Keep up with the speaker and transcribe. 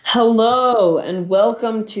Hello and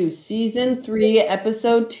welcome to season 3,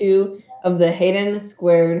 episode 2 of the Hayden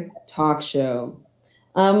Squared Talk Show.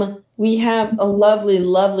 We have a lovely,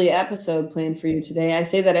 lovely episode planned for you today. I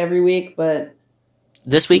say that every week, but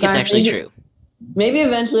this week it's actually true. Maybe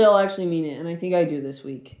eventually I'll actually mean it, and I think I do this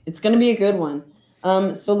week. It's going to be a good one.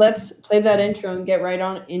 So let's play that intro and get right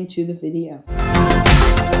on into the video.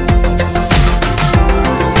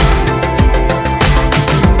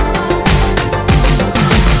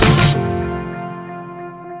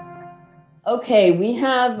 Okay, we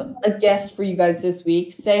have a guest for you guys this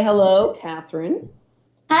week. Say hello, Catherine.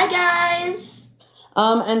 Hi, guys.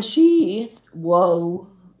 And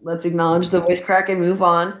let's acknowledge the voice crack and move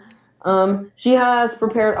on. She has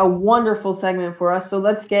prepared a wonderful segment for us, so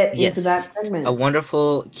let's get into that segment. A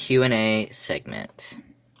wonderful Q&A segment.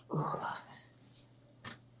 Ooh, love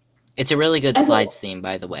it. It's a really good slides theme,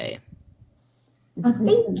 by the way. Oh,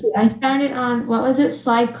 thank you. I found it on, what was it,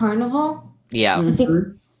 Slide Carnival? Yeah. I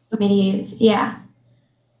think videos. Yeah.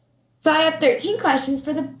 So I have 13 questions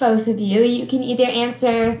for the both of you. You can either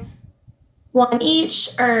answer one each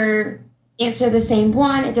or answer the same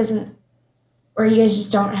one. It doesn't, or you guys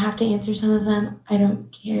just don't have to answer some of them. I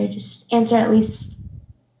don't care. Just answer at least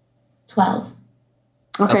 12.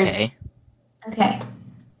 Okay. All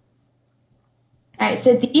right.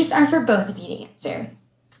 So these are for both of you to answer.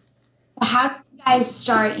 How did you guys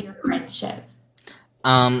start your friendship?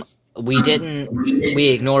 We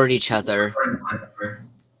ignored each other.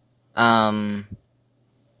 I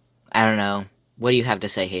don't know. What do you have to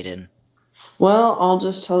say, Hayden? Well, I'll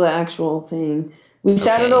just tell the actual thing. We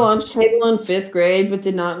sat at a lunch table in 5th grade, but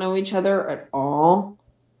did not know each other at all.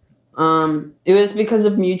 It was because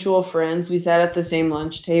of mutual friends. We sat at the same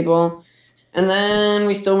lunch table, and then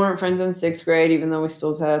we still weren't friends in 6th grade, even though we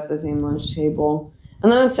still sat at the same lunch table.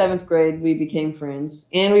 And then in 7th grade, we became friends,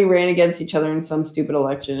 and we ran against each other in some stupid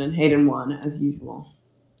election, and Hayden won, as usual.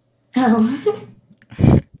 Oh.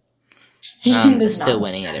 Still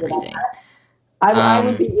winning at everything. I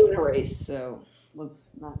would be in a race, so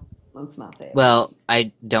let's not say it. Well,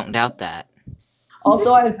 I don't doubt that.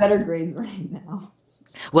 Also, I have better grades right now.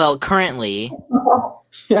 Well, currently,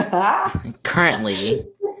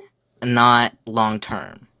 not long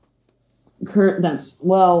term.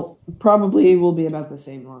 Probably will be about the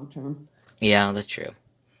same long term. Yeah, that's true.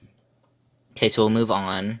 Okay, so we'll move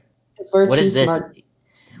on. What is this? Smart.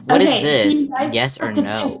 What is this? Yes or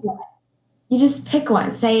no? You just pick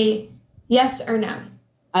one. Say yes or no.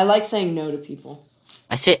 I like saying no to people.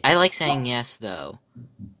 I like saying yes, though.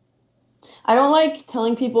 I don't like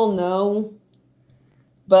telling people no,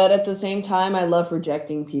 but at the same time, I love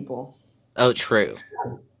rejecting people. Oh, true.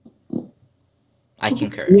 I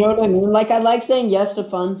concur. You know what I mean? Like, I like saying yes to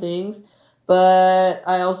fun things, but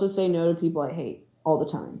I also say no to people I hate all the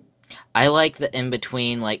time. I like the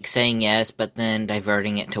in-between, like saying yes, but then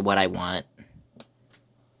diverting it to what I want.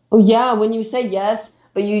 Oh, yeah, when you say yes,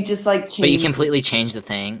 but you just, like, change. But you completely change the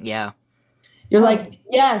thing, yeah. You're like,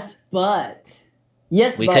 yes, but.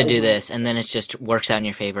 Yes, we could do this, and then it just works out in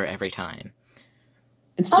your favor every time.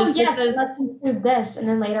 It's just let's improve this, and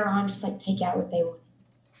then later on just, like, take out what they want.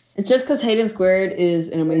 It's just because Hayden Squared is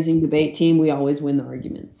an amazing debate team, we always win the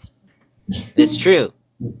arguments. It's true.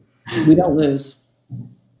 We don't lose.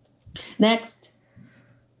 Next.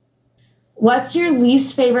 What's your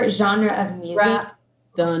least favorite genre of music? Rap.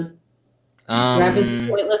 Done. Rap is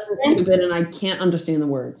pointless and stupid, and I can't understand the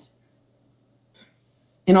words.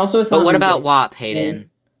 And also, it's not. But what about WAP,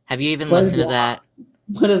 Hayden? Have you even listened to that?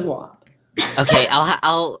 What is WAP? Okay,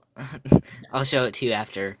 I'll show it to you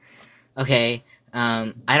after. Okay.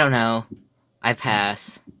 I don't know. I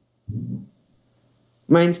pass.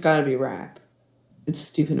 Mine's gotta be rap. It's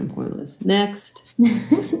stupid and pointless. Next.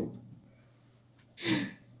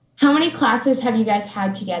 How many classes have you guys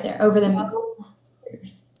had together over the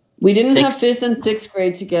years? We didn't have 5th and 6th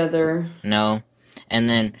grade together. No. And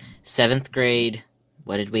then 7th grade,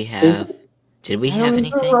 what did we have? Did we have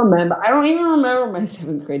anything? I don't even remember my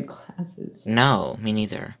 7th grade classes. No, me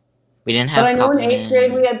neither. We didn't have. But I know in 8th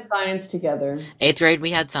grade we had science together. 8th grade we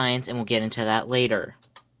had science, and we'll get into that later.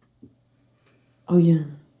 Oh yeah.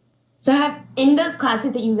 So in those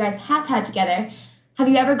classes that you guys have had together, have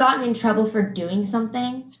you ever gotten in trouble for doing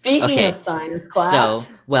something? Speaking of science class.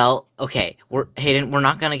 Hayden, we're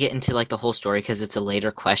not gonna get into like the whole story because it's a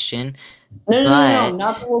later question. No,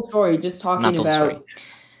 not the whole story. Just talking about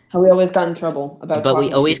how we always got in trouble about. But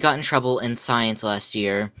we always got in trouble in science last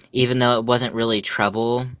year, even though it wasn't really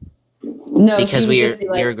trouble. No, because we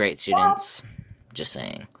were great students. Just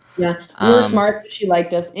saying. Yeah, we were smart. She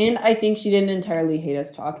liked us, and I think she didn't entirely hate us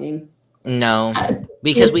talking. No,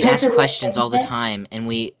 because we asked questions all the time, and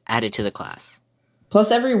we added to the class. Plus,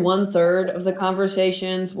 every 1/3 of the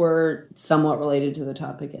conversations were somewhat related to the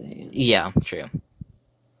topic at hand. Yeah, true.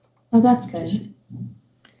 Oh, that's good.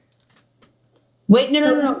 Wait,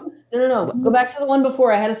 no. Go back to the one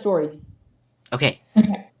before. I had a story. Okay.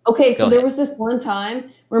 Okay, so Go there ahead. was this one time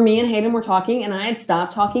where me and Hayden were talking, and I had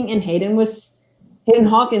stopped talking, and Hayden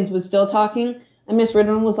Hawkins was still talking, and Miss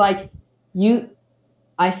Riddle was like,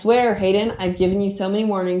 I swear, Hayden, I've given you so many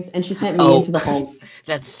warnings, and she sent me into the home.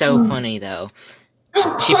 That's so funny, though.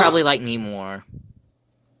 She probably liked me more.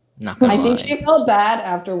 Not gonna I lie. think she felt bad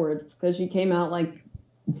afterwards because she came out like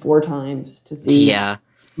 4 times to see. Yeah.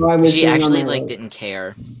 how I was She doing on actually, my like, road. didn't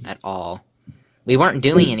care at all. We weren't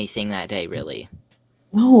doing anything that day, really.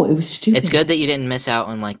 No, it was stupid. It's good that you didn't miss out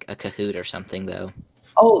on, like, a Kahoot or something, though.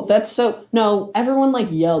 Oh, that's so... No, everyone, like,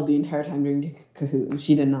 yelled the entire time during Kahoot, and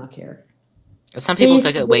she did not care. Some people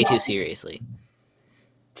took it way too seriously.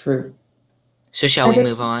 True. So shall we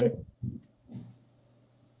move on?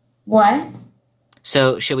 What?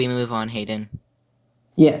 So, should we move on, Hayden?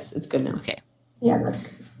 Yes, it's good now. Okay. Yeah, that's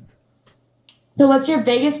good. So what's your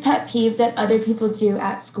biggest pet peeve that other people do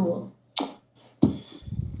at school?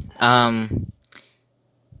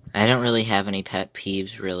 I don't really have any pet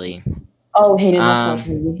peeves, really. Oh, Hayden, that's not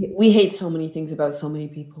true. We hate so many things about so many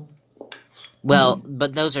people. Well,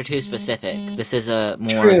 but those are too specific. This is a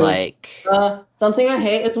more True. like... Something I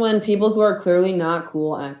hate is when people who are clearly not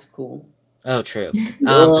cool act cool. Oh, true.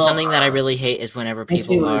 Something that I really hate is whenever Makes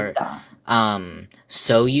me people wanna are stop.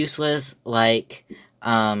 so useless. Like,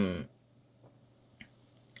 I'm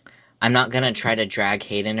not gonna try to drag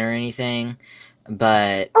Hayden or anything,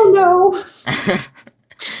 but... Oh, no!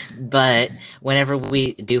 But whenever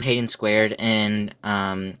we do Hayden Squared and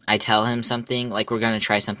I tell him something, like we're going to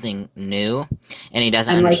try something new, and he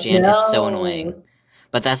doesn't I'm like, understand, it's so "No." annoying.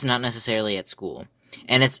 But that's not necessarily at school.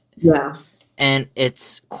 And it's Yeah.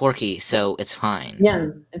 quirky, so it's fine. Yeah,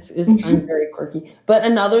 I'm very quirky. But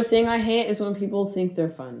another thing I hate is when people think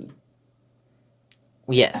they're funny.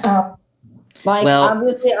 Yes. Like, Well-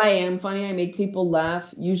 obviously I am funny. I make people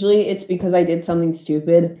laugh. Usually it's because I did something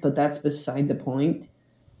stupid, but that's beside the point.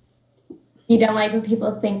 You don't like when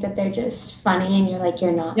people think that they're just funny and you're like,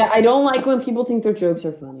 you're not. Yeah, I don't like when people think their jokes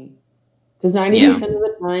are funny. Because 90% of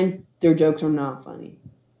the time, their jokes are not funny.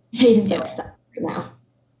 Hayden's like, stop right now.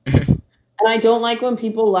 And I don't like when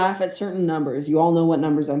people laugh at certain numbers. You all know what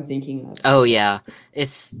numbers I'm thinking of. Oh, yeah.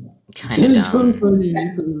 It's kind of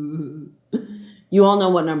dumb. You all know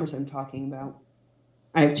what numbers I'm talking about.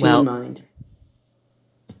 I have two in mind.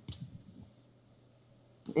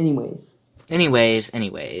 Anyways.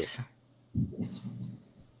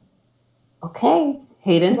 Okay.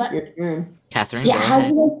 Hayden, What? your turn. Catherine, Yeah, go how did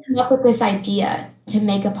ahead. you come up with this idea to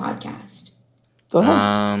make a podcast? Go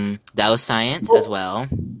ahead. That was science as well.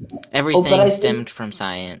 but Everything I think- stemmed from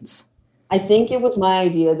science. I think it was my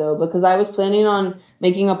idea, though, because I was planning on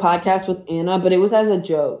making a podcast with Anna, but it was as a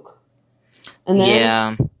joke. And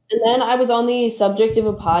then I was on the subject of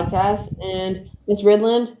a podcast, and Miss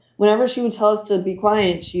Ridland, whenever she would tell us to be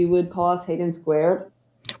quiet, she would call us Hayden Squared.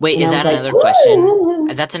 Wait, And is I that was another like, question? "Woo!"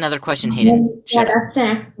 That's another question, Hayden. Yeah, Shut up. that's the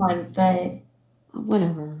next one, but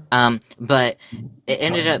Whatever. But it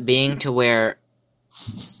ended up being to where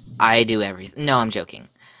I do everything. No, I'm joking.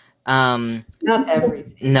 Not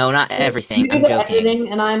everything. No, not You everything. do I'm the joking. editing,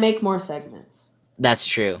 and I make more segments. That's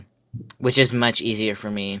true, which is much easier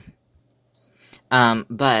for me.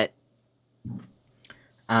 But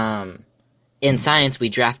in science, we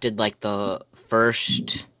drafted like the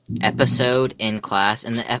first episode in class,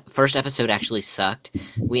 and the first episode actually sucked.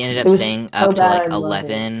 We ended It up was staying so up to bad, like I love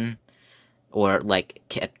 11, or like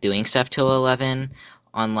kept doing stuff till 11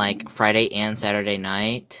 on like Friday and Saturday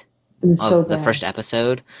night It was of so the bad. first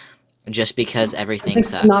episode, just because everything I could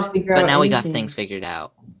sucked. not figure But out now we got anything. things figured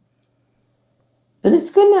out. But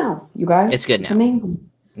it's good now, you guys. It's good now. amazing.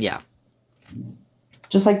 Yeah.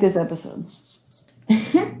 Just like this episode.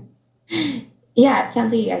 yeah, it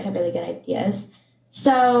sounds like you guys have really good ideas.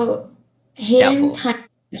 So Hayden Doubtful. kind of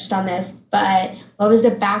touched on this, but what was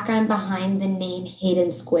the background behind the name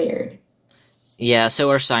Hayden Squared? Yeah, so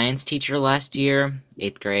our science teacher last year,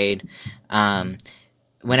 8th grade,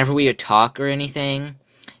 whenever we would talk or anything,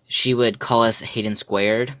 she would call us Hayden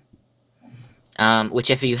Squared. Which,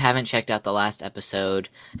 if you haven't checked out the last episode,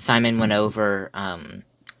 Simon went over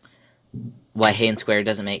why Hayden Squared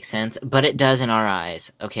doesn't make sense, but it does in our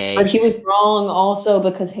eyes, okay? But he was wrong also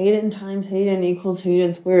because Hayden times Hayden equals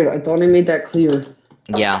Hayden squared. I thought I made that clear.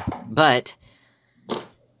 Yeah, but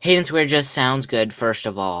Hayden Squared just sounds good, first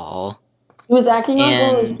of all. He was acting like one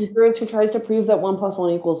of those And- teachers who tries to prove that 1 +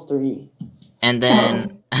 1 = 3. And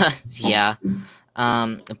then, yeah,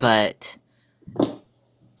 but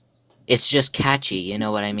It's just catchy, you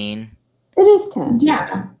know what I mean? It is catchy.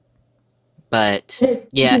 Yeah. But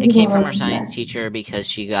yeah, it came from our science teacher because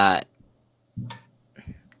she got.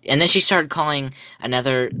 And then she started calling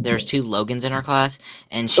there's 2 Logans in our class,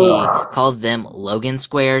 and she called them Logan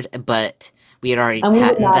Squared, but we had already And we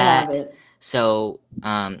did patented not have that. it. So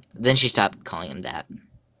then she stopped calling him that.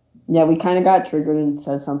 Yeah, we kind of got triggered and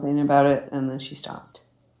said something about it, and then she stopped.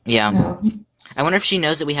 Yeah. No. I wonder if she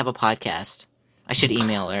knows that we have a podcast. I should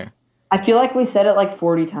email her. I feel like we said it like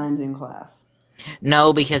 40 times in class.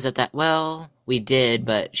 No, because we did,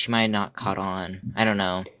 but she might have not caught on. I don't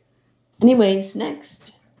know. Anyways,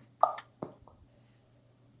 next.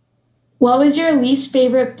 What was your least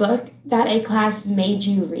favorite book that a class made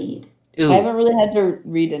you read? Ooh. I haven't really had to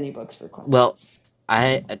read any books for classes.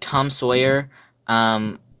 Well, Tom Sawyer,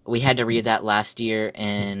 we had to read that last year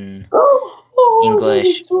in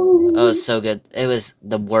English. Oh, it was so good. It was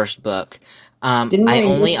the worst book. I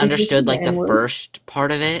only understood like the first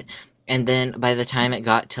part of it, and then by the time it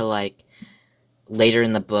got to like later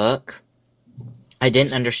in the book, I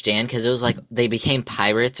didn't understand because it was like they became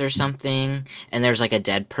pirates or something, and there's like a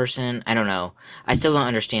dead person. I don't know. I still don't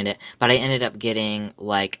understand it, but I ended up getting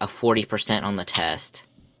like a 40% on the test.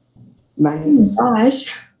 Nice.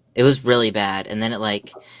 Gosh. It was really bad, and then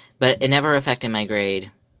but it never affected my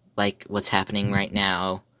grade, like what's happening right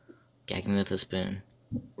now. Gag me with a spoon.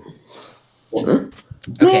 Okay,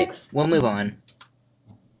 Next. we'll move on.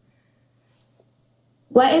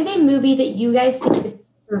 What is a movie that you guys think is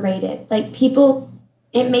overrated? Like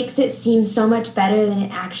it makes it seem so much better than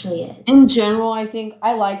it actually is. In general, I think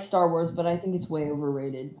I like Star Wars, but I think it's way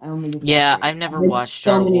overrated. I don't think it's I've never watched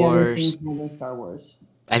Star many other Wars. things more than Star Wars.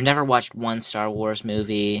 I've never watched one Star Wars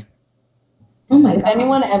movie. Oh my If god.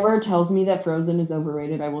 anyone ever tells me that Frozen is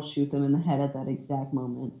overrated, I will shoot them in the head at that exact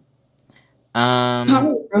moment.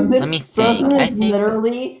 Frozen, let me think. Frozen I is think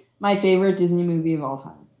literally my favorite Disney movie of all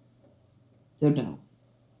time. So no.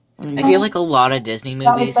 I feel like a lot of Disney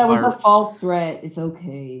movies that was a false threat. It's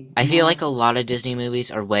okay. I feel like a lot of Disney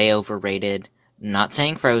movies are way overrated. Not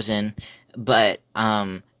saying Frozen, but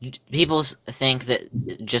people think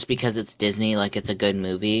that just because it's Disney, like it's a good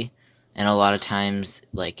movie, and a lot of times,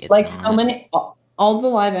 like it's like not. so many. All the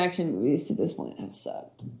live action movies to this point have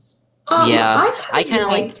sucked. Yeah, I kind of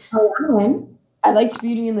like. Aladdin. I liked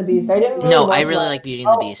Beauty and the Beast. I didn't. Really I really like Beauty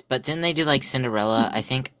and the Beast, but didn't they do like Cinderella? I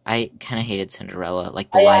think I kind of hated Cinderella,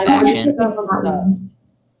 like the live action.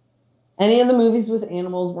 Any of the movies with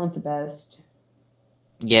animals weren't the best.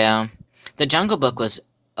 Yeah, The Jungle Book was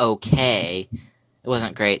okay. It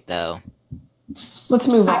wasn't great though. Let's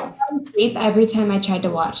move on. I fell asleep every time I tried to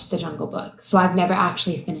watch The Jungle Book, so I've never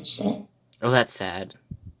actually finished it. Oh, that's sad.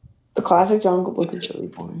 The classic Jungle Book is really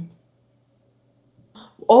boring.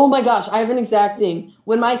 Oh my gosh, I have an exact thing.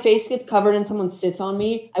 When my face gets covered and someone sits on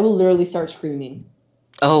me, I will literally start screaming.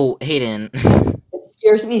 Oh, Hayden. It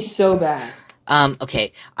scares me so bad.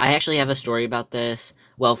 Okay, I actually have a story about this.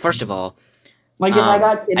 Well, first of all, like if I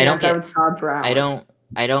got kidnapped, I would sob for hours.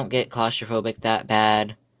 I don't get claustrophobic that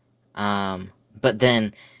bad. But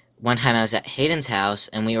then one time I was at Hayden's house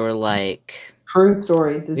and we were like, true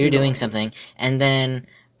story. We were doing something, and then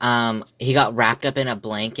he got wrapped up in a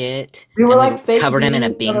blanket. We were like covered him in a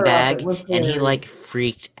beanbag, and he like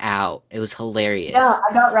freaked out. It was hilarious. Yeah,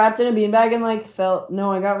 I got wrapped in a beanbag and like fell.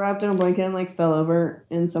 No, I got wrapped in a blanket and like fell over,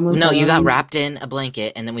 and someone. No, you got wrapped in a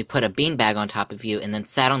blanket, and then we put a beanbag on top of you, and then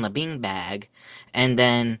sat on the beanbag, and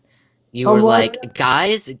then you were like,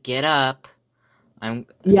 "Guys, get up! I'm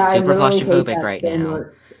super claustrophobic right now."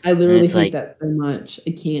 I literally hate that so much.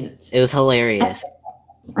 I can't. It was hilarious.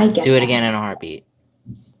 I get Do it again in a heartbeat.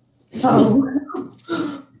 Oh.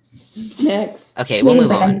 Next. Okay, we'll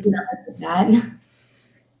move on.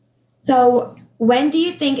 So, when do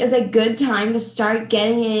you think is a good time to start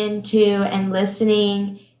getting into and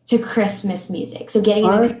listening to Christmas music? So, getting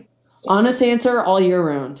into honest answer, all year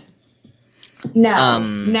round. No.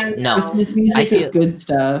 Christmas music is good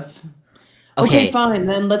stuff. Okay, fine.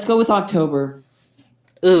 Then let's go with October.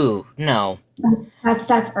 Ooh, no.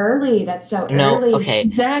 That's early. That's so early. No, okay.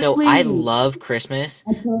 Exactly. So I love Christmas,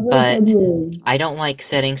 but I don't like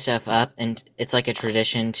setting stuff up, and it's like a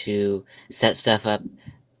tradition to set stuff up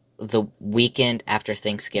the weekend after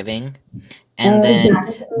Thanksgiving. And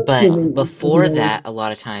but before that, a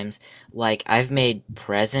lot of times, like, I've made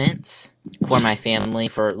presents for my family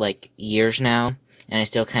for, like, years now, and I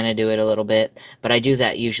still kind of do it a little bit, but I do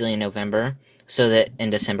that usually in November, so that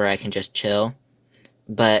in December I can just chill.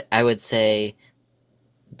 But I would say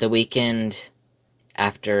the weekend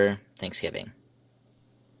after Thanksgiving.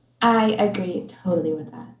 I agree totally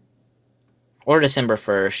with that. Or December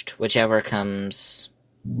 1st, whichever comes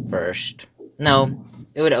first. No,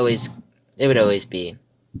 it would always be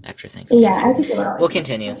after Thanksgiving. Yeah, I think it would always We'll be.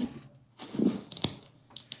 continue.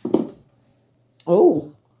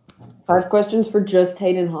 Oh, 5 questions for just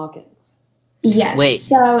Hayden Hawkins. Yes. Wait.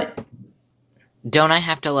 So Don't I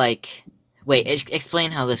have to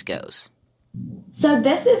explain how this goes? So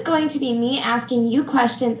this is going to be me asking you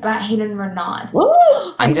questions about Hayden Renaud.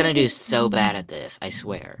 I'm gonna do so bad at this, I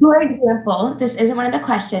swear. For example, this isn't one of the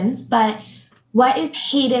questions, but what is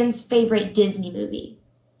Hayden's favorite Disney movie?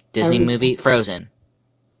 Disney movie? Frozen.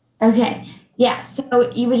 Okay. Yeah,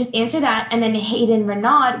 so you would just answer that, and then Hayden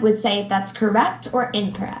Renaud would say if that's correct or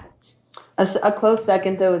incorrect. A close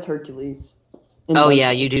second, though, is Hercules. Oh,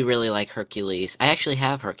 yeah, you do really like Hercules. I actually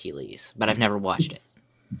have Hercules, but I've never watched it.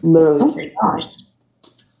 Literally. Oh my gosh.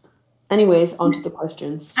 Anyways, on to the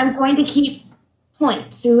questions. I'm going to keep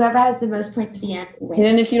points, so whoever has the most points at the end wins.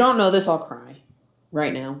 And if you don't know this, I'll cry.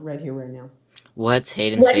 Right now. Right here, right now. What's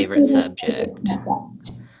Hayden's favorite subject?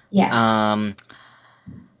 Yeah.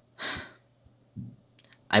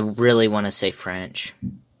 I really want to say French.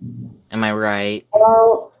 Am I right?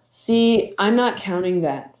 Well, see, I'm not counting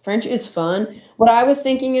that. French is fun. What I was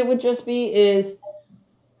thinking it would just be is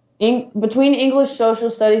between English, social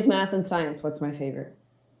studies, math, and science. What's my favorite?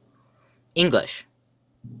 English.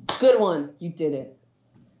 Good one. You did it.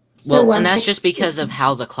 Well, and that's just because of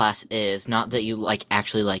how the class is, not that you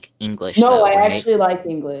actually like English. No, though, I right? actually like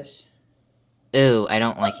English. Ooh, I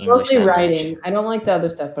don't like English Mostly that writing. much. I don't like the other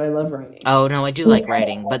stuff, but I love writing. Oh no, I do like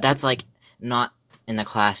writing, but that's not in the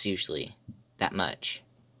class usually that much.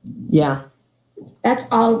 Yeah. That's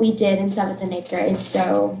all we did in 7th and 8th grade,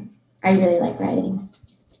 so I really like writing.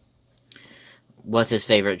 What's his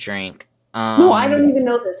favorite drink? No, I don't even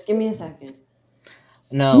know this. Give me a second.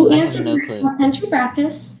 No, I have no clue. Country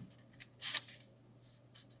practice.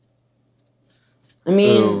 I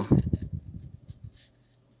mean, Ooh.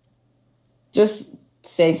 just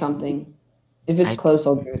say something. If it's close,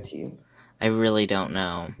 I'll give it to you. I really don't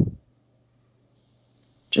know.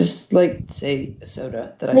 Just say a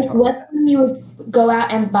soda that I Like talk what about. can you would go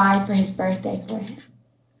out and buy for his birthday for him?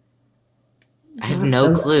 I have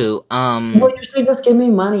no clue. Well, usually just give me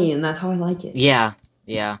money, and that's how I like it. Yeah.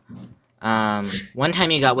 One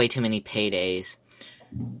time you got way too many paydays,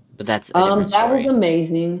 but that's a different story.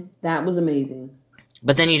 That was amazing.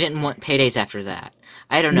 But then you didn't want paydays after that.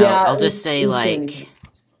 I don't know. Yeah, I'll just say I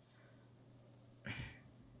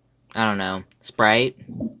don't know, Sprite.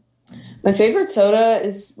 My favorite soda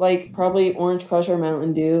is probably Orange Crush or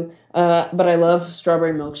Mountain Dew. But I love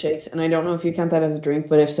strawberry milkshakes, and I don't know if you count that as a drink,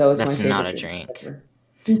 but if so, it's That's my favorite. not a drink.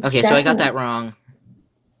 Okay, so I got that wrong.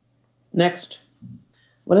 Next,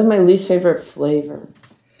 what is my least favorite flavor?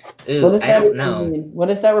 Ooh, I don't know. What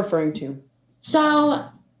is that referring to? So,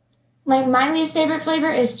 my least favorite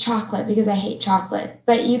flavor is chocolate because I hate chocolate.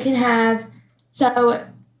 But you can have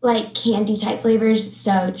candy type flavors.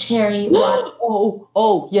 So cherry.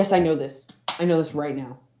 Oh, yes, I know this. I know this right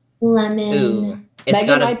now. Lemon. Ooh, it's Megan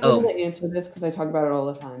gotta. might be able to answer this because I talk about it all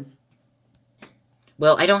the time.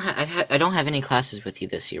 Well, I don't have any classes with you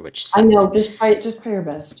this year, which sucks. I know. Just try your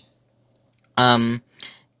best. I'll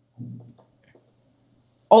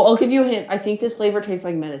give you a hint. I think this flavor tastes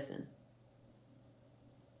like medicine.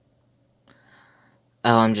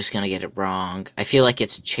 Oh, I'm just gonna get it wrong. I feel like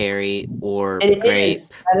it's cherry or It grape. is.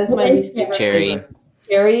 That is my least favorite Cherry. flavor.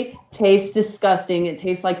 Cherry tastes disgusting. It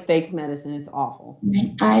tastes like fake medicine. It's awful.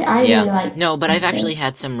 I really like. No, but I've actually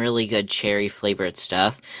had some really good cherry flavored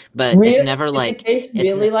stuff. But Really? it's never If like. it tastes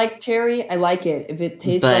really like cherry, I like it. If it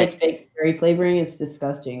tastes like fake cherry flavoring, it's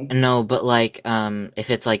disgusting. No, but if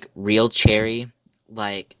it's real cherry,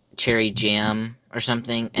 like cherry jam or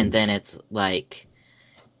something, and then it's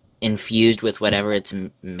infused with whatever it's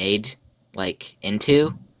made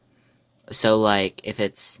into. So if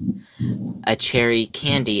it's a cherry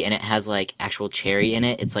candy and it has actual cherry in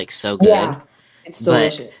it, it's so good. Yeah, it's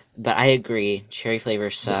delicious. But I agree, cherry flavor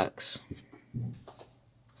sucks.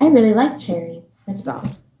 I really like cherry. Stop.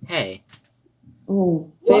 Hey.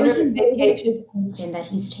 Oh, What was his vacation that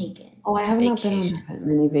he's taken? Oh, I have not been on that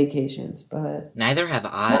many vacations, but neither have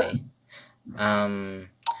I.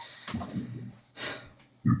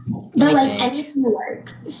 But anything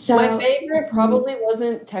works. So my favorite probably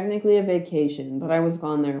wasn't technically a vacation, but I was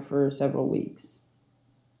gone there for several weeks.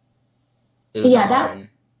 Hayden,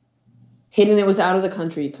 it was out of the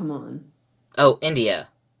country. Come on. Oh, India.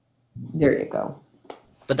 There you go.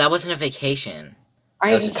 But that wasn't a vacation.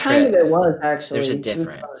 It was actually. There's a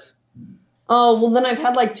difference. Oh well, then I've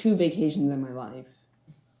had 2 vacations in my life.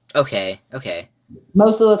 Okay.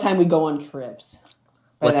 Most of the time we go on trips.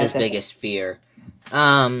 What's his biggest fear?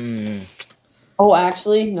 Oh,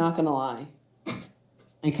 actually, not gonna lie.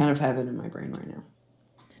 I kind of have it in my brain right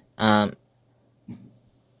now.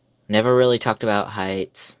 Never really talked about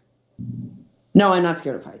heights. No, I'm not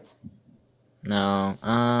scared of heights. No.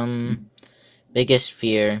 Biggest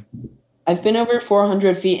fear. I've been over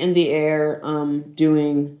 400 feet in the air,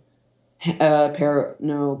 doing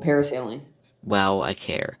parasailing. Wow, I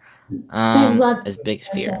care. I love As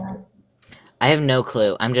biggest fear. parasailing. I have no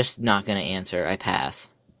clue. I'm just not gonna answer. I pass.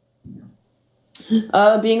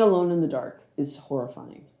 Being alone in the dark is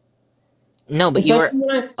horrifying. No, but you were Especially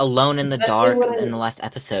when I- alone in the especially dark when I- in the last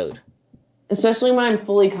episode. Especially when I'm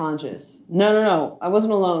fully conscious. No. I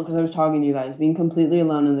wasn't alone because I was talking to you guys. Being completely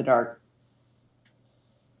alone in the dark.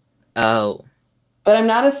 Oh. But I'm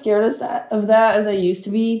not as scared of that as I used to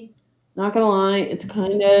be. Not gonna lie, it's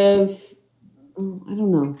kind of I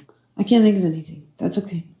don't know. I can't think of anything. That's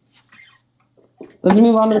okay. Let's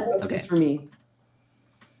move on to the question Okay. for me.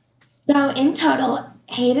 So in total,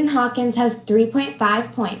 Hayden Hawkins has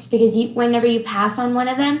 3.5 points because whenever you pass on one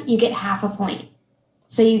of them, you get half a point.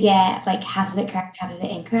 So you get like half of it correct, half of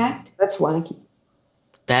it incorrect. That's wacky.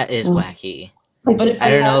 That is Oh. wacky. But if I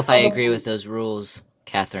don't know have if I all- agree with those rules,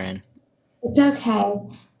 Catherine. It's okay.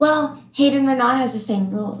 Well, Hayden Renaud has the same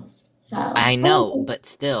rules. So I know, but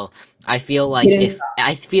still, I feel like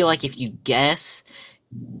if you guess,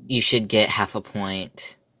 you should get half a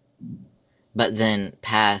point. But then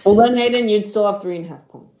pass. Well, then Hayden, you'd still have 3.5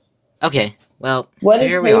 points. Okay, well, What so is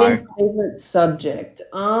here we are. Hayden's favorite subject?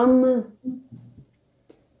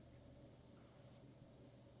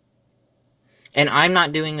 And I'm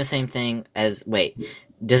not doing the same thing as. Wait,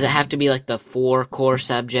 does it have to be like the 4 core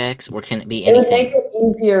subjects, or can it be It would make anything?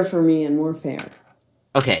 it easier for me and more fair.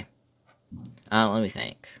 Okay. Let me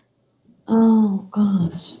think. Oh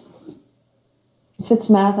gosh. If it's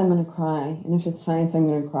math, I'm gonna cry, and if it's science, I'm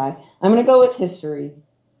gonna cry. I'm gonna go with history.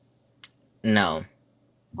 No,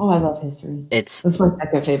 Oh, I love history. it's That's my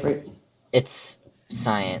second favorite.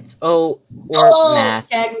 science. Oh, or math.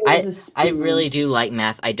 gag me with a I spoon. really do like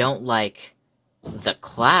math. I don't like the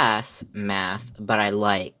class math, but I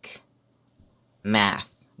like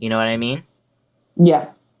math. You know what I mean?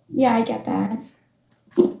 Yeah. yeah, I get that.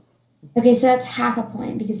 Okay, so that's half a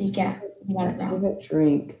point because you got it wrong. Favorite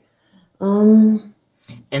drink. And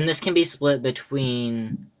this can be split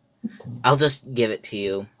between. I'll just give it to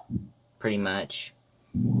you, pretty much,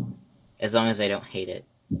 as long as I don't hate it.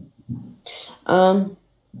 But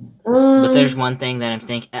there's one thing that I'm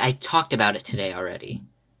thinking. I talked about it today already.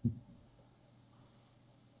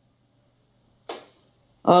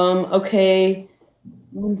 Okay.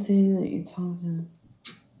 One thing that you talked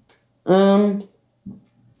about.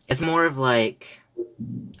 It's more of like,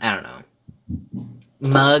 I don't know,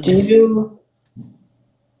 mugs. Do you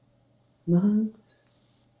mugs?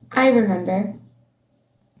 I remember.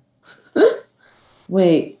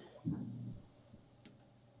 Wait.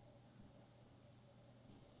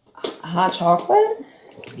 Hot chocolate?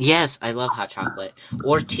 Yes, I love hot chocolate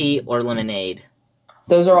or tea or lemonade.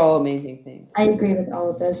 Those are all amazing things. I agree with all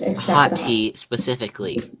of those except Hot for the tea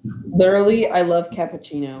specifically. Literally, I love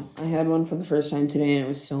cappuccino. I had one for the first time today, and it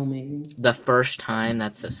was so amazing. The first time,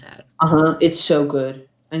 that's so sad. It's so good.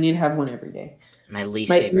 I need to have one every day. My least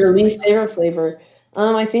Your favorite. least favorite flavor.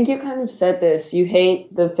 I think you kind of said this. You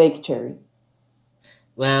hate the fake cherry.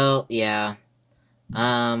 Well, yeah.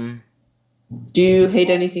 Do you hate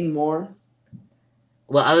anything more?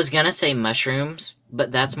 Well, I was gonna say mushrooms,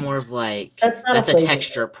 but that's more of like That's not that's a a flavor.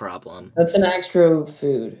 texture problem. That's an actual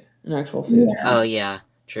food. Yeah. Oh yeah,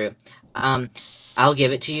 true. I'll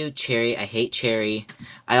give it to you, cherry. I hate cherry.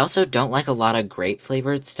 I also don't like a lot of grape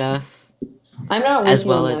flavored stuff. I'm not As with you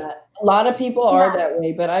well on as- that. A lot of people are Yeah. that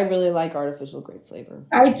way, but I really like artificial grape flavor.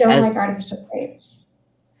 I don't As- like artificial grapes.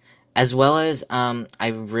 As well as I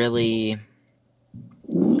really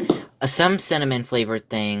some cinnamon flavored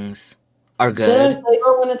things are good. Cinnamon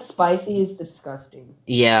flavor when it's spicy is disgusting.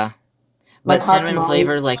 Yeah. Like But hot cinnamon tamale.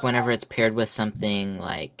 flavor, like whenever it's paired with something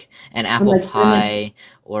like an apple like cinnamon- pie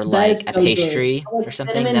or That like is a so good. pastry I like or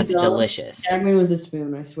something, cinnamon that's gum. delicious. Gag me with a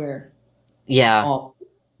spoon, I swear. Yeah. Oh.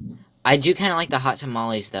 I do kind of like the hot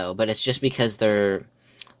tamales though, but it's just because they're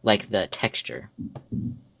like the texture.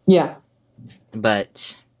 Yeah.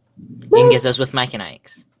 But you can get those with Mike and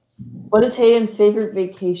Ike's. What is Hayden's favorite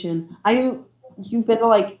vacation? You've been to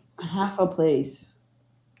like half a place.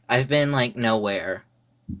 I've been like nowhere.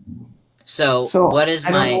 So, So, what is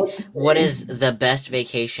I don't know my what to what say. is the best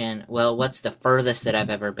vacation? Well, what's the furthest that I've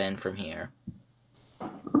ever been from here?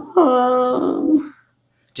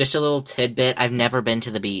 Just a little tidbit. I've never been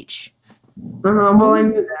to the beach. Well, I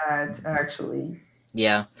knew that actually.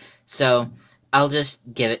 Yeah. So, I'll just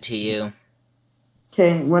give it to you.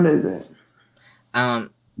 Okay, what is it? I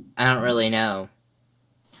don't really know.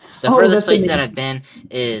 The furthest place that I've been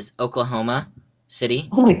is Oklahoma City.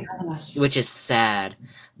 Oh my gosh. Which is sad,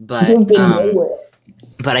 but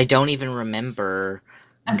I don't even remember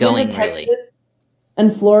going really.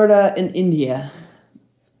 And Florida and India.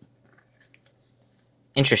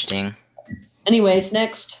 Interesting. Anyways,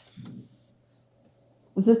 next.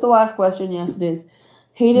 Is this the last question? Yes, it is.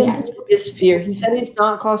 Hayden's biggest fear. He said he's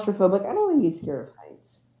not claustrophobic. I don't think he's scared of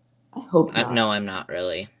heights. I hope not. No, I'm not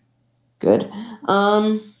really. Good.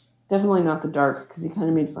 Definitely not the dark, because he kind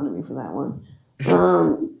of made fun of me for that one.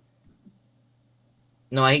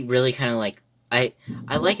 No, I really kind of like... I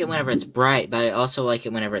like it whenever it's bright, but I also like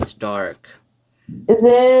it whenever it's dark. Is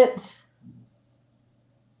it...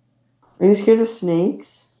 Are you scared of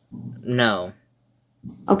snakes? No.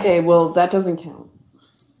 Okay, well, that doesn't count.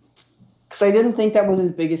 Because I didn't think that was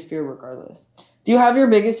his biggest fear regardless. Do you have your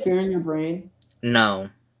biggest fear in your brain? No.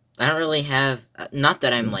 I don't really have... Not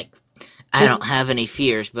that I'm like... I don't have any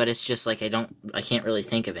fears, but it's just like I can't really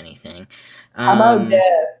think of anything. How about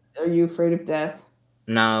death? Are you afraid of death?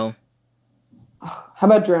 No. How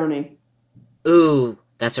about drowning? Ooh,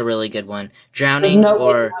 that's a really good one. Drowning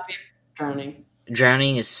or... Drowning.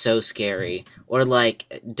 Drowning is so scary. Or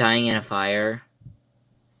like dying in a fire.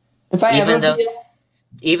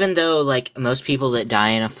 Even though like most people that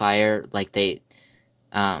die in a fire, like they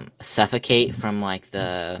suffocate from like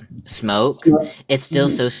the smoke, it's still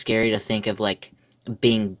so scary to think of like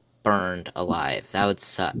being burned alive. That would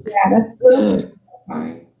suck. Yeah, that's good.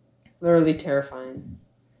 Literally terrifying.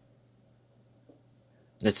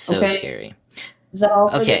 That's so scary. Is that all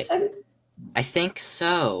for this segment? I think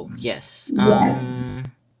so. Yes. Yeah.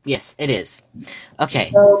 Yes, it is.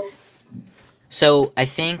 Okay. So I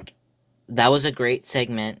think that was a great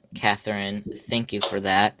segment, Catherine. Thank you for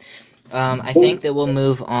that. I think that we'll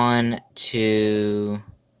move on to...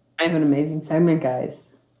 I have an amazing segment, guys.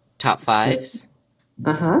 Top fives?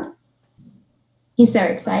 Uh-huh. He's so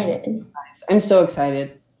excited. I'm so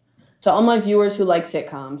excited. To all my viewers who like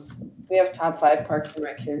sitcoms, we have top 5 Parks and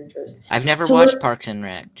Rec characters. I've never watched Parks and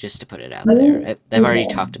Rec, just to put it out there. I've already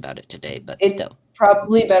talked about it today, but still.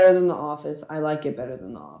 Probably better than The Office. I like it better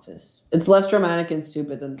than The Office. It's less dramatic and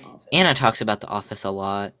stupid than The Office. Anna talks about The Office a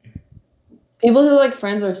lot. People who like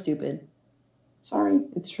Friends are stupid. Sorry,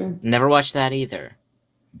 it's true. Never watched that either.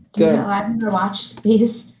 Good. No, I've never watched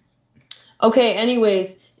these. Okay,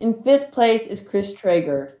 anyways, in 5th place is Chris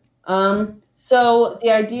Traeger. So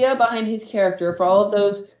the idea behind his character, for all of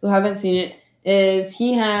those who haven't seen it, is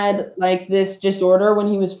he had like this disorder when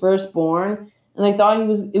he was first born, and they thought it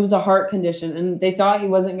was a heart condition, and they thought he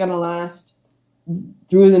wasn't gonna last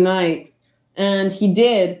through the night, and he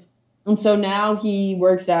did, and so now he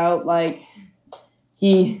works out like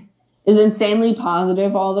he is insanely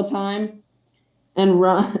positive all the time, and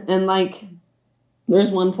like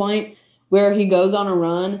there's one point where he goes on a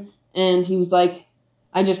run, and he was like,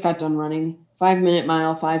 I just got done running 5-minute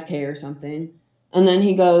mile, 5K or something. And then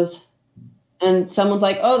he goes, and someone's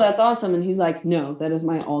like, oh, that's awesome. And he's like, no, that is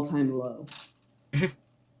my all-time low. And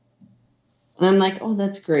I'm like, oh,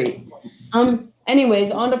 that's great.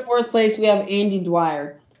 Anyways, on to 4th place, we have Andy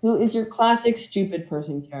Dwyer, who is your classic stupid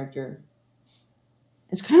person character.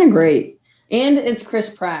 It's kind of great. And it's Chris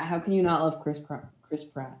Pratt. How can you not love Chris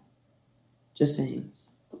Pratt? Just saying.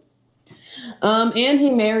 And he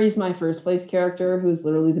marries my 1st place character, who's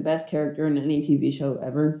literally the best character in any TV show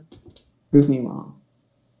ever. Prove me wrong.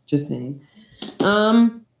 Just saying.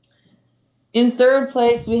 In 3rd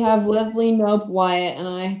place, we have Leslie Knope Wyatt, and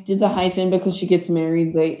I did the hyphen because she gets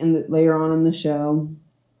married later on in the show.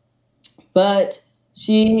 But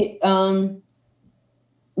she, one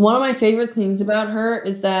of my favorite things about her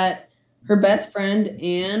is that her best friend,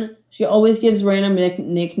 Anne, she always gives random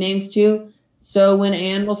nicknames to. So when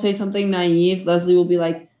Anne will say something naive, Leslie will be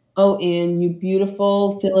like, oh, Anne, you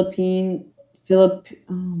beautiful Filipino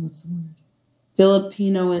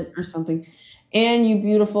or something. Anne, you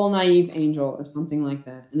beautiful naive angel or something like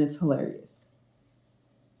that. And it's hilarious.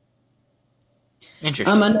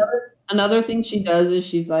 Interesting. Another thing she does is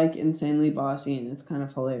she's like insanely bossy, and it's kind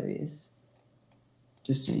of hilarious.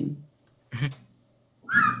 Just saying.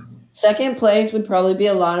 2nd place would probably be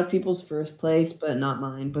a lot of people's 1st place, but not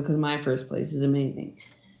mine, because my 1st place is amazing.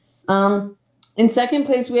 In 2nd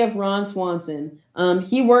place, we have Ron Swanson.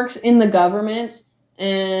 He works in the government,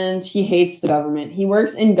 and he hates the government. He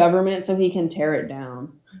works in government so he can tear it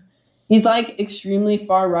down. He's like extremely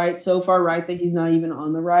far right, so far right that he's not even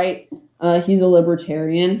on the right. He's a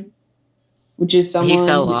libertarian, which is someone... He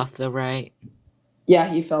fell off the right? Yeah,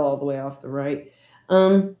 he fell all the way off the right.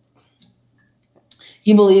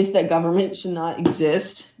 He believes that government should not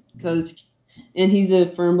exist because and he's a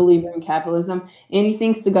firm believer in capitalism, and he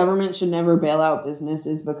thinks the government should never bail out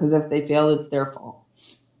businesses because if they fail, it's their fault.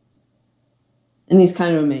 And he's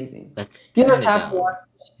kind of amazing. That's You kind just of have to dumb. watch.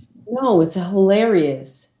 No, it's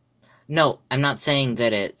hilarious. No, I'm not saying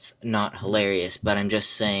that it's not hilarious, but I'm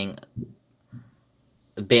just saying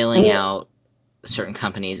bailing out certain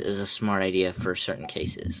companies is a smart idea for certain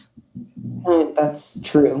cases. That's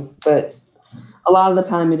true, but a lot of the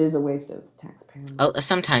time it is a waste of taxpayer money.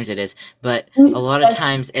 Sometimes it is, but a lot of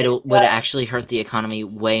times it would actually hurt the economy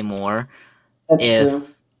way more. That's if true.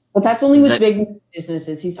 But that's only with big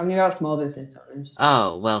businesses. He's talking about small business owners.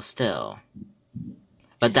 Oh, well, still.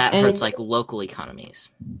 But that hurts like local economies,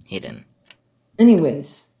 Hayden.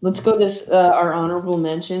 Anyways, let's go to our honorable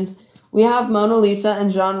mentions. We have Mona Lisa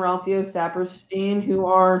and Jean-Ralphio Saperstein, who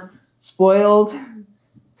are spoiled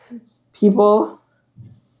people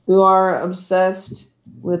who are obsessed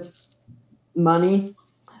with money.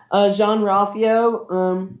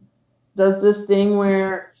 Jean-Ralphio does this thing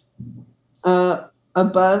where a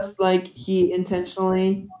bus, like, he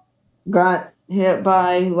intentionally got hit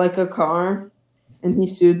by like a car and he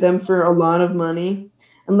sued them for a lot of money.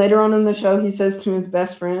 And later on in the show, he says to his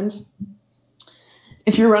best friend,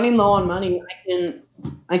 if you're running low on money,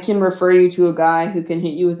 I can refer you to a guy who can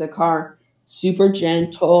hit you with a car. Super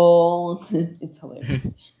gentle. It's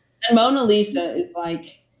hilarious. And Mona Lisa is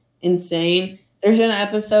like insane. There's an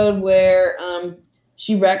episode where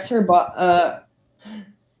she wrecks her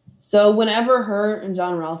so whenever her and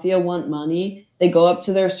Jean-Ralphio want money, they go up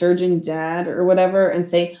to their surgeon dad or whatever and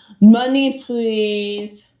say, money,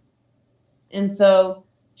 please. And so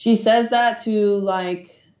she says that to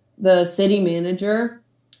like the city manager,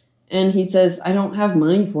 and he says, I don't have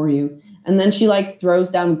money for you. And then she like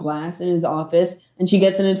throws down glass in his office, and she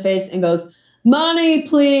gets in his face and goes, money,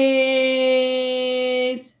 please.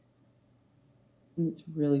 And it's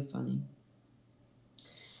really funny.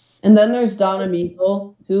 And then there's Donna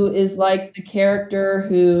Meeple, who is like the character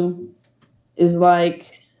who is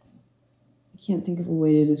like, I can't think of a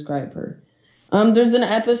way to describe her. There's an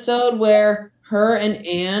episode where her and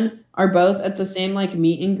Anne are both at the same like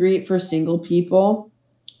meet and greet for single people.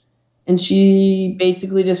 And she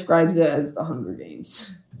basically describes it as the Hunger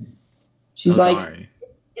Games. She's like,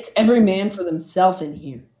 it's every man for themselves in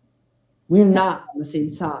here. We're not on the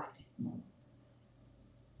same side.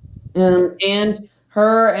 And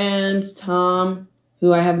her and Tom,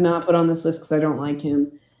 who I have not put on this list because I don't like him,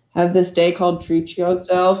 have this day called Treat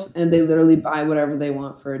Yourself, and they literally buy whatever they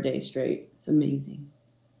want for a day straight. It's amazing.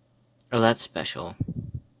 Oh, that's special.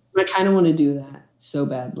 I kind of want to do that so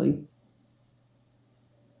badly.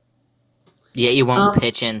 Yeah, you won't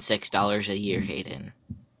pitch in $6 a year, Hayden.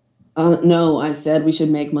 No, I said we should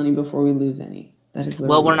make money before we lose any. That is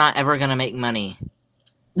well, we're not ever gonna make money.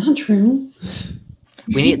 Not true.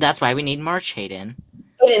 That's why we need March, Hayden.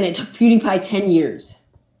 Hayden, it took PewDiePie 10 years.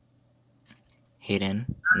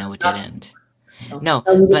 Hayden, no, it didn't. No,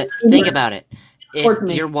 but think about it.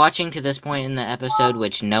 If you're watching to this point in the episode,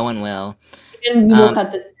 which no one will, and we will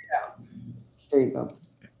cut this out. There you go.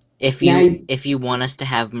 If you want us to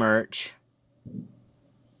have merch,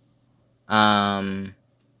 comment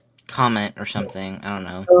or something. I don't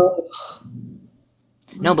know.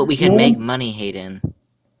 No, but we can make money, Hayden.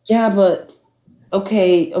 Yeah, but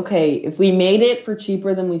okay. If we made it for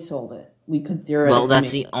cheaper than we sold it, we could theoretically. Well,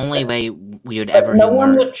 that's the only way we would ever do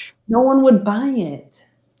merch. No one would buy it.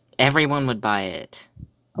 Everyone would buy it.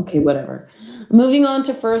 Okay, whatever. Moving on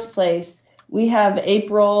to first place, we have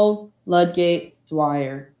April Ludgate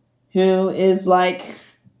Dwyer, who is like,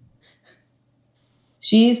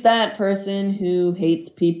 she's that person who hates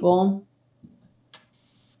people.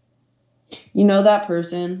 You know that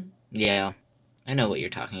person? Yeah, I know what you're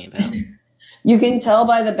talking about. You can tell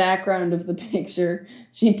by the background of the picture.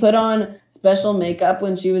 She put on special makeup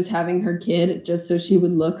when she was having her kid just so she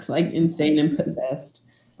would look like insane and possessed.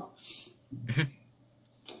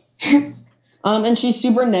 And she's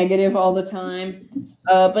super negative all the time.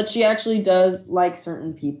 But she actually does like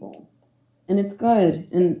certain people. And it's good.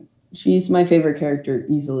 And she's my favorite character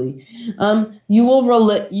easily. You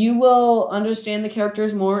will understand the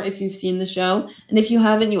characters more if you've seen the show. And if you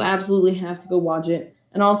haven't, you absolutely have to go watch it.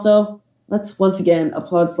 And also, let's once again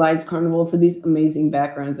applaud Slides Carnival for these amazing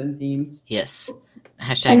backgrounds and themes. Yes.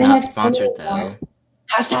 Hashtag not sponsored, though.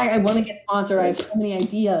 Hashtag I want to get sponsored. I have so many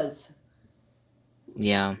ideas.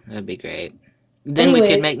 Yeah, that'd be great. Then we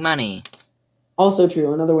could make money. Also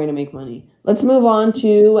true. Another way to make money. Let's move on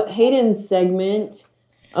to Hayden's segment.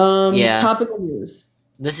 Topical news.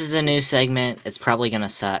 This is a new segment. It's probably gonna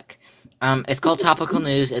suck. It's called Topical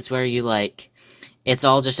News. It's where you it's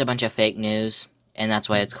all just a bunch of fake news, and that's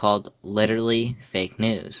why it's called literally fake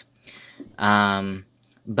news.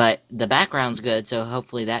 But the background's good, so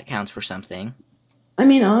hopefully that counts for something. I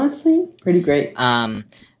mean, honestly, pretty great.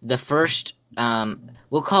 The first,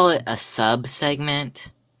 we'll call it a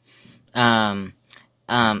sub-segment.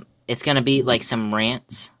 It's gonna be like some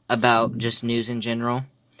rants about just news in general.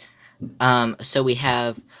 So we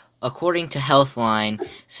have, according to Healthline,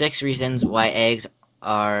 6 reasons why eggs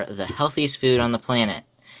are the healthiest food on the planet.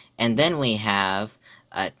 And then we have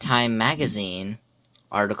a Time Magazine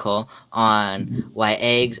article on why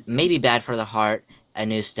eggs may be bad for the heart, a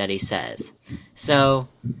new study says. So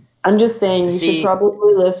I'm just saying you should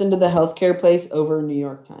probably listen to the Healthcare Place over New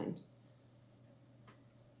York Times.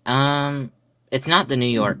 It's not the New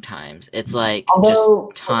York Times. It's like just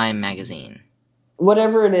Time Magazine.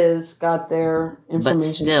 Whatever it is, got their information. But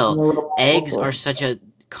still, eggs are such a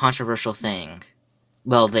controversial thing.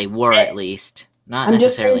 Well, they were at least. Not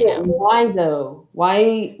necessarily now. Why though?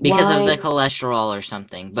 Why? Because of the cholesterol or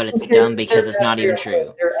something. But it's dumb because it's not even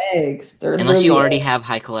true. They're eggs. Unless you already have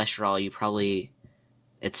high cholesterol, you probably...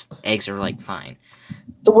 eggs are, like, fine.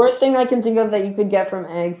 The worst thing I can think of that you could get from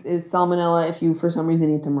eggs is salmonella if you, for some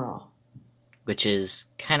reason, eat them raw. Which is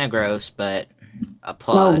kind of gross, but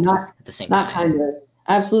applaud at the same time. Not kind of.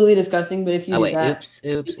 Absolutely disgusting, but if you oops.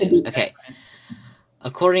 Okay.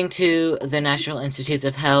 According to the National Institutes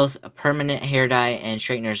of Health, permanent hair dye and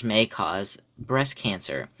straighteners may cause breast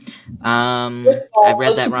cancer. I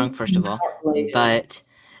read that wrong, first of all. But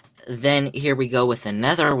then here we go with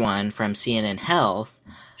another one from CNN Health.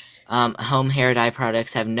 Home hair dye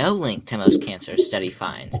products have no link to most cancer, study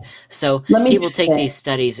finds. So people take these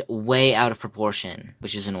studies way out of proportion,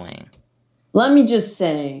 which is annoying. Let me just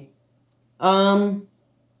say, hair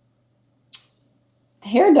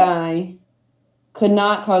dye could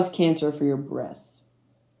not cause cancer for your breasts.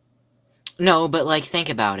 No, but like think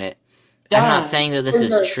about it. I'm not saying that this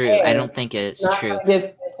is true. I don't think it's true. Give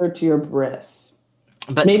cancer to your breasts.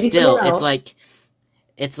 But maybe still, it's like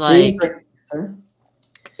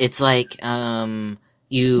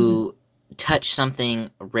you touch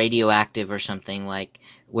something radioactive or something, like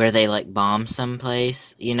where they like bomb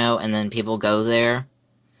someplace, and then people go there.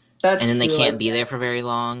 And then they can't be there for very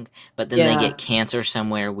long, but then they get cancer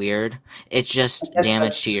somewhere weird. It's just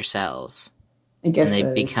damage to your cells. And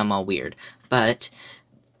they become all weird. But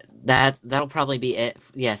that'll probably be it.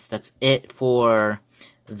 Yes, that's it for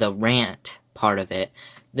the rant part of it.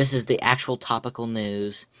 This is the actual topical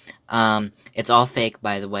news. It's all fake,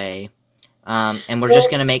 by the way. And we're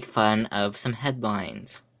just going to make fun of some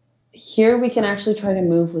headlines. Here we can actually try to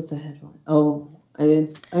move with the headline. Oh, I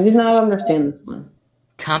did not understand this one.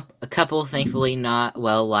 A couple, thankfully, not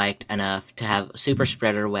well-liked enough to have a super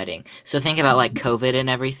spreader wedding. So think about, like, COVID and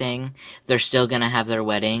everything. They're still going to have their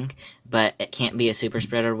wedding, but it can't be a super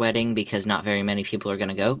spreader wedding because not very many people are going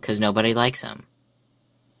to go because nobody likes them.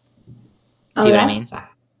 See what I mean?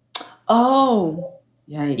 Oh.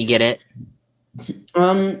 Yikes. You get it?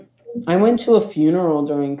 I went to a funeral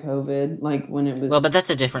during COVID, like when it was... Well, but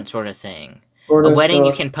that's a different sort of thing. A wedding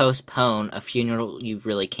you can postpone, a funeral you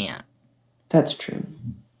really can't. That's true.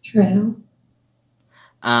 True.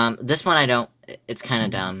 This one I don't... It's kind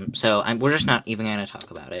of dumb, so we're just not even going to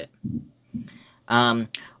talk about it.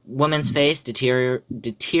 Woman's face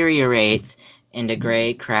deteriorates into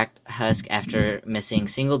gray, cracked husk after missing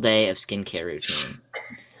single day of skincare routine.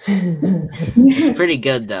 It's pretty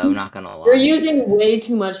good, though, not gonna lie. You're using way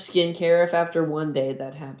too much skincare if after one day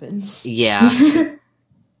that happens. Yeah.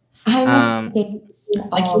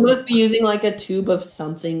 Like, you must be using, like, a tube of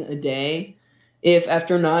something a day. If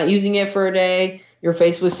after not using it for a day, your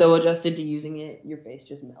face was so adjusted to using it, your face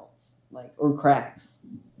just melts, like, or cracks.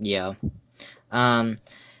 Yeah.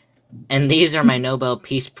 And these are my Nobel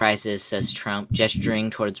Peace Prizes, says Trump, gesturing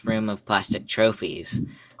towards room of plastic trophies.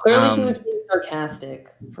 Clearly he was being sarcastic.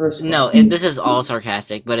 No, this is all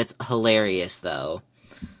sarcastic, but it's hilarious, though.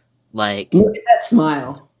 Like, look at that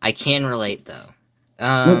smile. I can relate, though.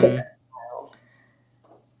 Look at that smile.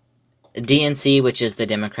 DNC, which is the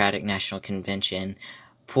Democratic National Convention,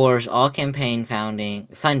 pours all campaign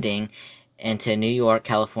funding into New York,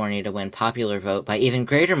 California to win popular vote by even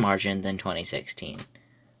greater margin than 2016.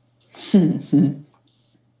 This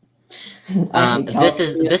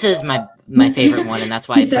is my favorite one, and that's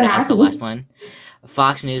why I put it as the last one.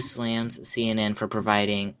 Fox News slams CNN for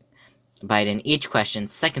providing Biden each question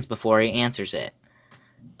seconds before he answers it.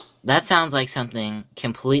 That sounds like something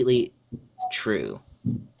completely true.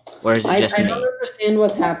 Or is it just me? I don't understand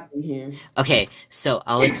what's happening here. Okay, so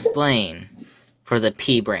I'll explain for the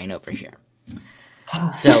P brain over here.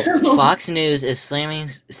 So, Fox News is slamming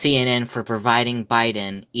CNN for providing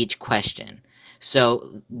Biden each question.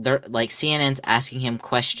 So, they're like CNN's asking him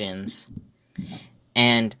questions,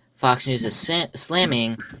 and Fox News is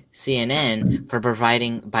slamming CNN for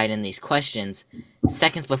providing Biden these questions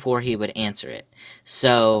seconds before he would answer it.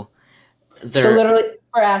 So literally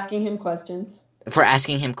for asking him questions. For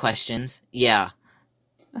asking him questions, yeah.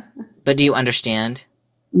 But do you understand?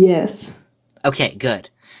 Yes. Okay,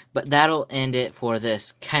 good. But that'll end it for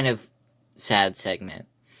this kind of sad segment.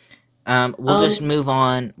 We'll just move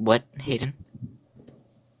on. What, Hayden?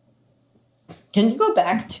 Can you go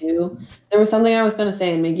back to? There was something I was going to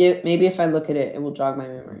say, and maybe if I look at it, it will jog my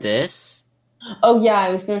memory. This? Oh yeah, I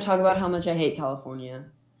was going to talk about how much I hate California.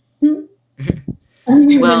 Well,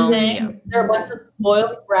 yeah. They're a bunch of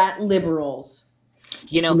spoiled brat liberals.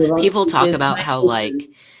 You know, people talk about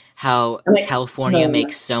how California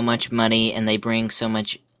makes so much money and they bring so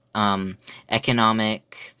much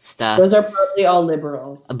economic stuff. Those are probably all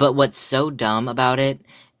liberals. But what's so dumb about it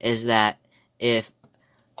is that if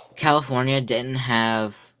California didn't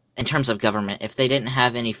have, in terms of government, if they didn't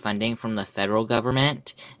have any funding from the federal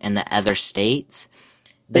government and the other states,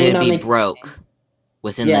 they would be broke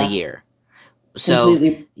within the year. So,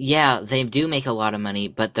 yeah, they do make a lot of money,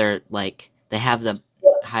 but they're like, they have the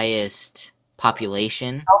highest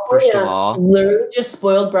population, first of all. Literally just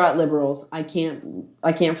spoiled brat liberals. I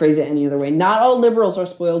can't phrase it any other way. Not all liberals are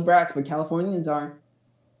spoiled brats, but Californians are.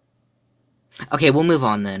 Okay, we'll move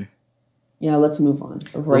on then. Yeah, let's move on.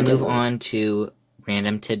 We'll move on to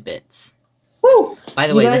random tidbits. Woo! By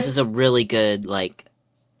the way, this is a really good,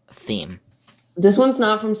 theme. This one's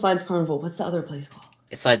not from Slides Carnival. What's the other place called?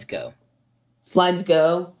 Slides Go. Slides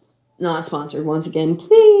Go. Not sponsored. Once again,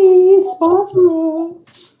 please sponsor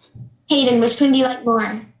us. Hayden, which one do you like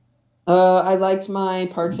more? I liked my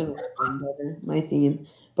Parks and Rec one better, my theme.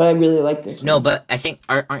 But I really like this one. No, but I think,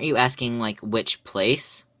 aren't you asking, which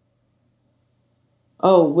place?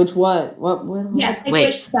 Oh, which what? What? Yes,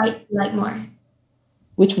 which site you like more?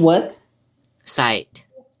 Which what? Site.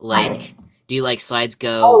 Do you like Slides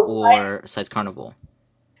Go or Slides Carnival?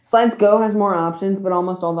 Slides Go has more options, but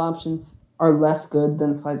almost all the options are less good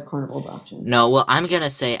than Slides Carnival's options. No, well, I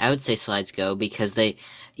would say Slides Go because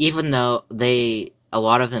even though a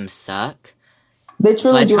lot of them suck,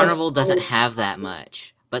 Slides Carnival doesn't have that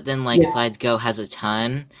much. But then, Slides Go has a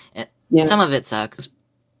ton. And some of it sucks,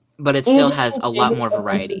 but it still has a lot more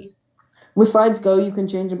variety. With Slides Go, you can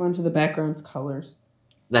change a bunch of the background's colors.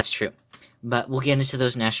 That's true. But we'll get into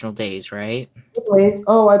those national days, right? Anyways,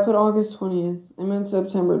 I put August 20th. I meant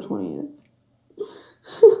September 20th.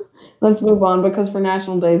 Let's move on, because for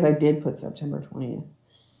national days, I did put September 20th.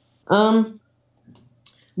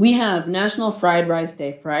 We have National Fried Rice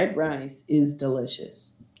Day. Fried rice is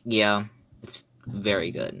delicious. Yeah, it's very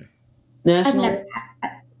good. National I've never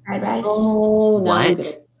had fried rice. Oh,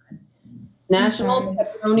 what? National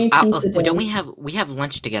Pepperoni Pizza Day. Don't we have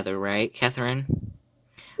lunch together, right, Catherine?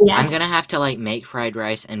 Yes. I'm gonna have to make fried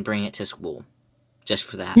rice and bring it to school, just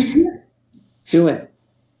for that. Do it.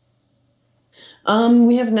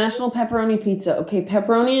 We have National Pepperoni Pizza. Okay,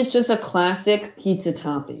 pepperoni is just a classic pizza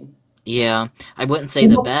topping. Yeah, I wouldn't say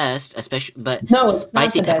the best, but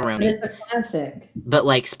spicy pepperoni. It's a classic.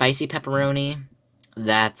 But spicy pepperoni,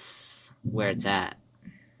 that's where it's at.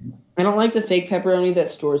 I don't like the fake pepperoni that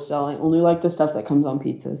stores sell. I only like the stuff that comes on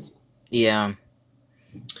pizzas. Yeah.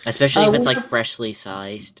 Especially if it's freshly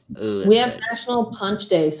sliced. Ooh, we have National Punch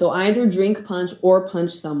Day, so either drink punch or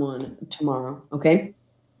punch someone tomorrow, okay?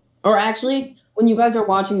 Or actually, when you guys are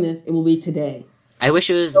watching this, it will be today. I wish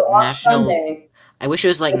it was National Sunday, I wish it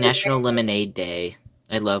was National Lemonade Day.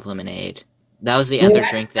 I love lemonade. That was the other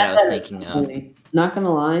drink that I was thinking of. Not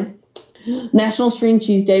gonna lie. National String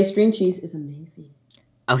Cheese Day. String cheese is amazing.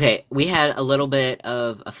 Okay, we had a little bit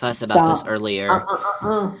of a fuss about this earlier.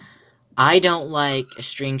 I don't like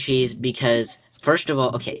string cheese because, first of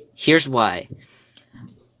all, okay, here's why.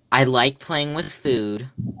 I like playing with food.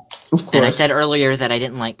 Of course. And I said earlier that I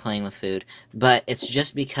didn't like playing with food, but it's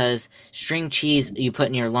just because string cheese you put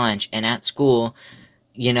in your lunch, and at school,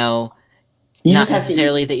 not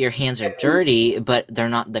necessarily that your hands are dirty, but they're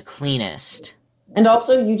not the cleanest. And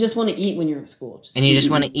also, you just want to eat when you're at school. You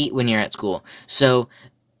just want to eat when you're at school. So,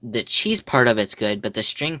 the cheese part of it's good, but the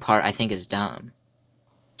string part I think is dumb.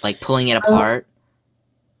 Pulling it apart.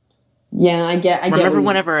 Yeah, I get. Remember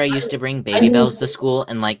whenever I used to bring Baby Bells to school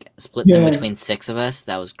and split them between 6 of us?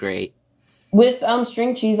 That was great. With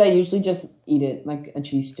string cheese, I usually just eat it like a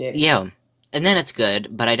cheese stick. Yeah, and then it's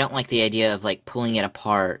good, but I don't like the idea of pulling it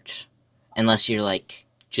apart unless you're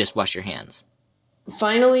just wash your hands.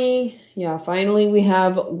 Finally, we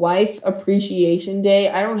have Wife Appreciation Day.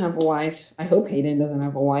 I don't have a wife. I hope Hayden doesn't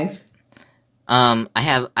have a wife. I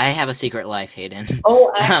have a secret life, Hayden.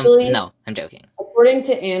 Oh, actually, no, I'm joking. According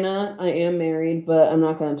to Anna, I am married, but I'm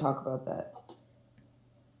not going to talk about that.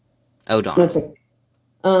 Oh, darn. That's okay.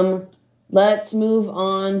 Let's move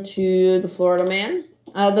on to the Florida man.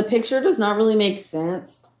 The picture does not really make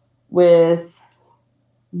sense with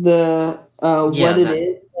the what it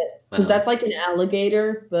is, because that's like an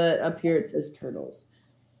alligator, but up here it says turtles.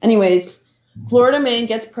 Anyways, Florida man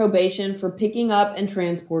gets probation for picking up and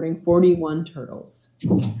transporting 41 turtles.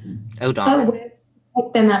 Oh, darn. Oh, where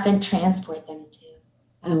pick them up and transport them to?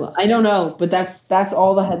 I don't know, but that's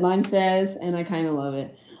all the headline says, and I kind of love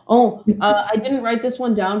it. Oh, I didn't write this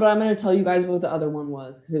one down, but I'm going to tell you guys what the other one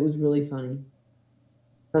was because it was really funny.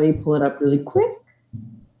 Let me pull it up really quick.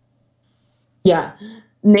 Yeah.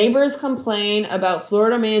 Neighbors complain about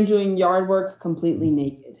Florida man doing yard work completely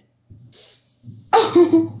naked.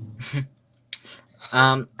 I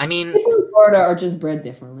mean, people in Florida are just bred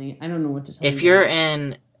differently. I don't know what to tell you. If you're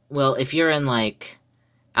in like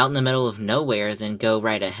out in the middle of nowhere, then go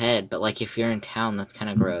right ahead. But like if you're in town, that's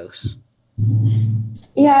kind of gross.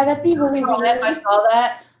 Yeah, that'd be really weird. If I saw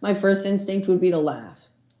that, my first instinct would be to laugh.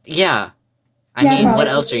 Yeah. I mean, what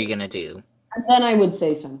else are you gonna do? And then I would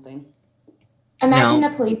say something. Imagine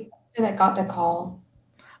the police that got the call.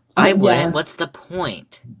 I wouldn't. Yeah. What's the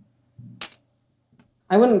point?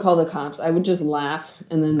 I wouldn't call the cops. I would just laugh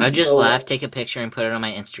and then. I'd just laugh, take a picture, and put it on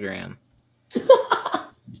my Instagram.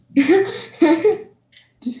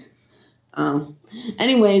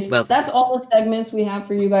 Anyways, that's all the segments we have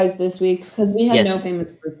for you guys this week because we had no famous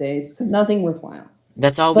birthdays because nothing worthwhile.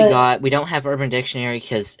 That's all we got. We don't have Urban Dictionary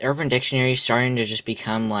because Urban Dictionary is starting to just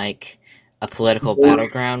become like a political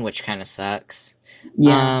battleground, which kind of sucks.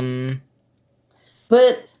 Yeah.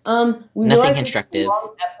 But we nothing constructive. It's a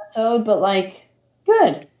long episode, but like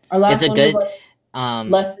good. Our last one was like,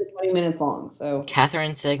 less than 20 minutes long. So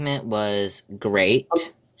Catherine's segment was great.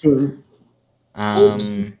 You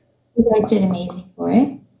guys did amazing for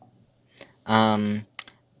it.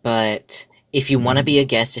 But if you want to be a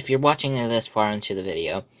guest, if you're watching this far into the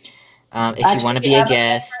video, if you want to be a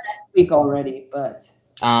guest, week already, but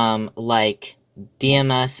like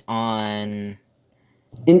DM us on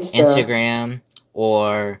Instagram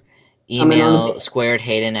or email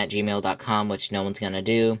squaredhayden@gmail.com, which no one's gonna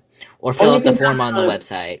do, or fill out the form on the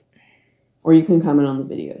website, or you can comment on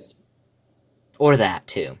the videos, or that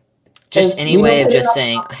too. Just any way of just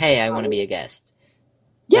saying, "Hey, I want to be a guest."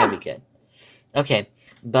 Yeah, that'd be good. Okay,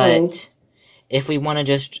 but if we want to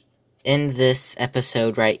just end this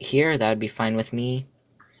episode right here, that would be fine with me.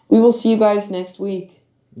 We will see you guys next week.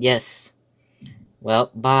 Yes.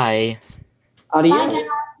 Well, bye. Adios. Bye, guys.